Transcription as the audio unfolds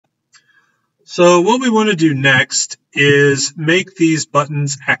So what we want to do next is make these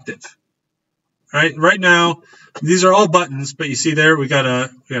buttons active. Right now, these are all buttons, but you see there we got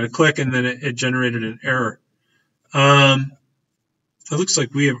a click and then it generated an error. It looks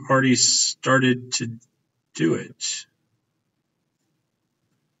like we have already started to do it.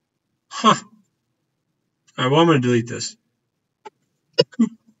 Huh. All right, well, I'm going to delete this.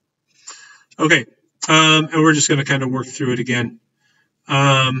 Okay, and we're just going to kind of work through it again.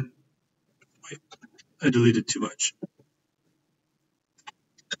 Wait, I deleted too much.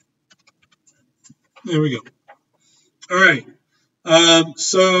 There we go. All right.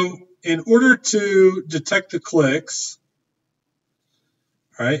 So in order to detect the clicks,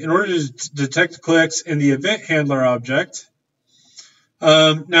 in order to detect the clicks in the event handler object,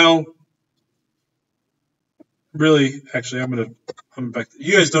 now, really, actually, I'm back.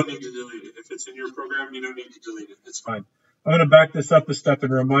 You guys don't need to delete it. If it's in your program, you don't need to delete it. It's fine. I'm going to back this up a step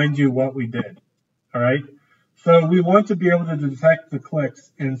and remind you what we did. All right. So we want to be able to detect the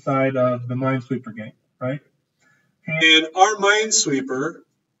clicks inside of the Minesweeper game, right? And our Minesweeper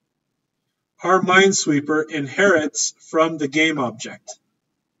inherits from the game object.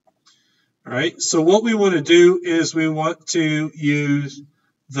 All right. So what we want to do is we want to use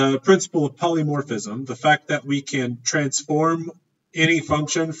the principle of polymorphism, the fact that we can transform any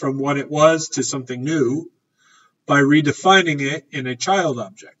function from what it was to something new by redefining it in a child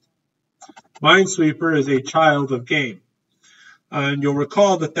object. Minesweeper is a child of game. And you'll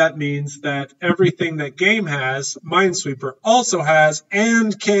recall that that means that everything that game has, Minesweeper also has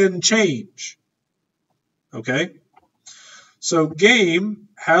and can change. Okay? So game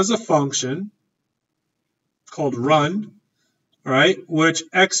has a function called run, right, which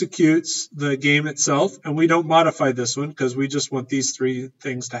executes the game itself. And we don't modify this one because we just want these three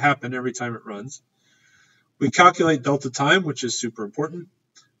things to happen every time it runs. We calculate delta time, which is super important.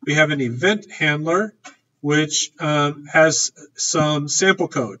 We have an event handler, which has some sample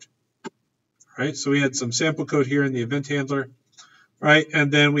code, right? So we had some sample code here in the event handler, right?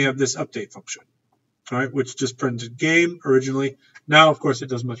 And then we have this update function, all right, which just printed game originally. Now, of course, it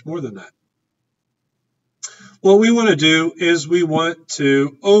does much more than that. What we want to do is we want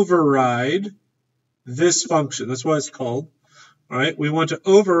to override this function. That's what it's called, all right? We want to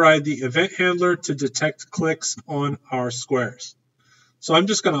override the event handler to detect clicks on our squares. So I'm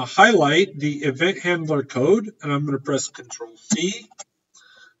just going to highlight the event handler code, and I'm going to press Control-C.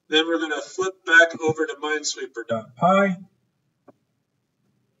 Then we're going to flip back over to minesweeper.py.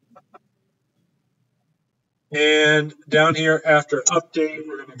 And down here after update,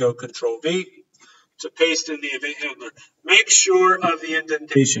 we're going to go Control-V to paste in the event handler. Make sure of the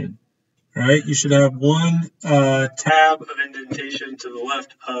indentation. All right, you should have one tab of indentation to the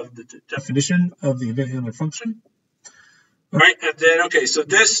left of the definition of the event handler function. All right, and then, okay, so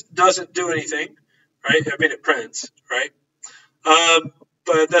this doesn't do anything, right? I mean, it prints, right?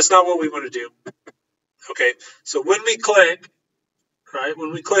 But that's not what we want to do. Okay, so when we click, right,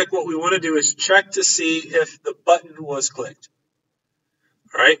 what we want to do is check to see if the button was clicked.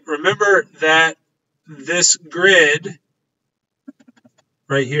 All right, remember that this grid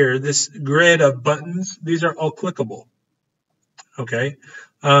right here, this grid of buttons, these are all clickable. Okay,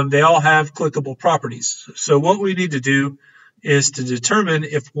 they all have clickable properties. So what we need to do is to determine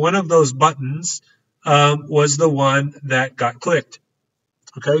if one of those buttons was the one that got clicked.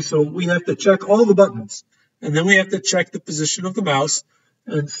 Okay, so we have to check all the buttons, and then we have to check the position of the mouse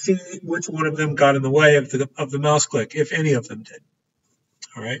and see which one of them got in the way of the mouse click, if any of them did.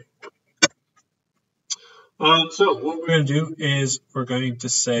 All right. So what we're going to do is we're going to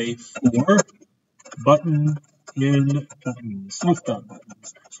say for button in buttons,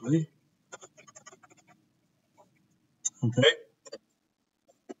 self.buttons actually. Okay.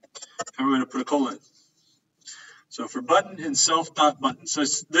 And we're going to put a colon. So for button in self.button. So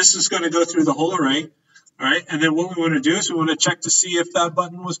this is going to go through the whole array. All right. And then what we want to do is we want to check to see if that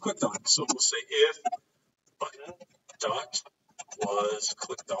button was clicked on. So we'll say if button dot was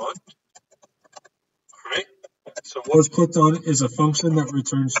clicked on. All right. So was clicked on is a function that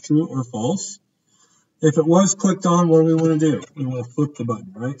returns true or false. If it was clicked on, what do we want to do? We want to flip the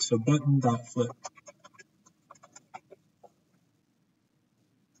button, right? So button dot flip.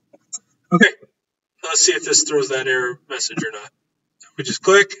 Okay. Let's see if this throws that error message or not. We just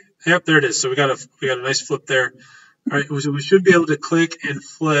click. Yep, there it is. So we got a nice flip there. All right, so we should be able to click and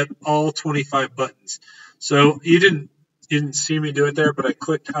flip all 25 buttons. So you didn't see me do it there, but I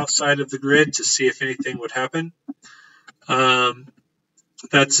clicked outside of the grid to see if anything would happen.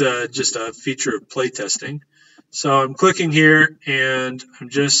 That's just a feature of playtesting. So I'm clicking here and I'm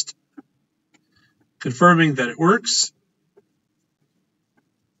just confirming that it works.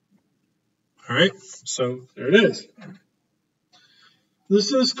 All right, so there it is.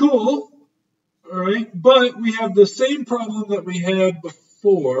 This is cool. All right, but we have the same problem that we had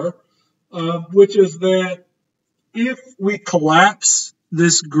before, which is that if we collapse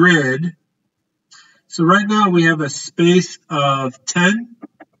this grid, so right now we have a space of 10.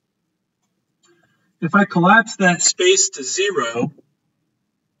 If I collapse that space to 0,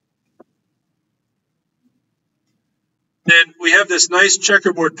 then we have this nice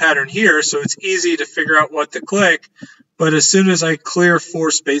checkerboard pattern here, so it's easy to figure out what to click. But as soon as I clear 4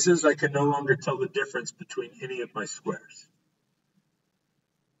 spaces, I can no longer tell the difference between any of my squares.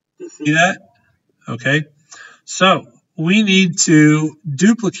 Do you see that? Okay. So we need to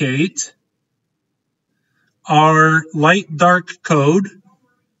duplicate our light dark code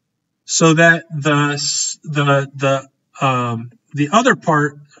so that the other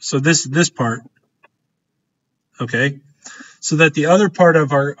part, so this part, okay, so that the other part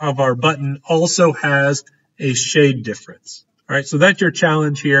of our button also has a shade difference. All right, so that's your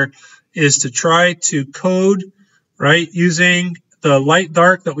challenge here, is to try to code, right, using the light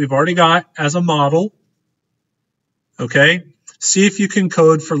dark that we've already got as a model. Okay, see if you can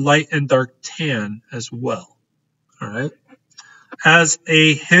code for light and dark tan as well. All right, as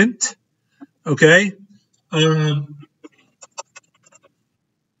a hint, okay, adding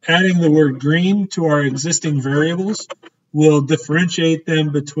the word green to our existing variables will differentiate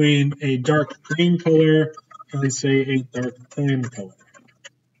them between a dark green color and, say, a dark tan color.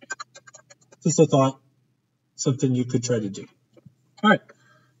 Just a thought, something you could try to do. All right,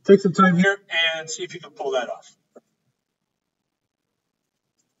 take some time here and see if you can pull that off.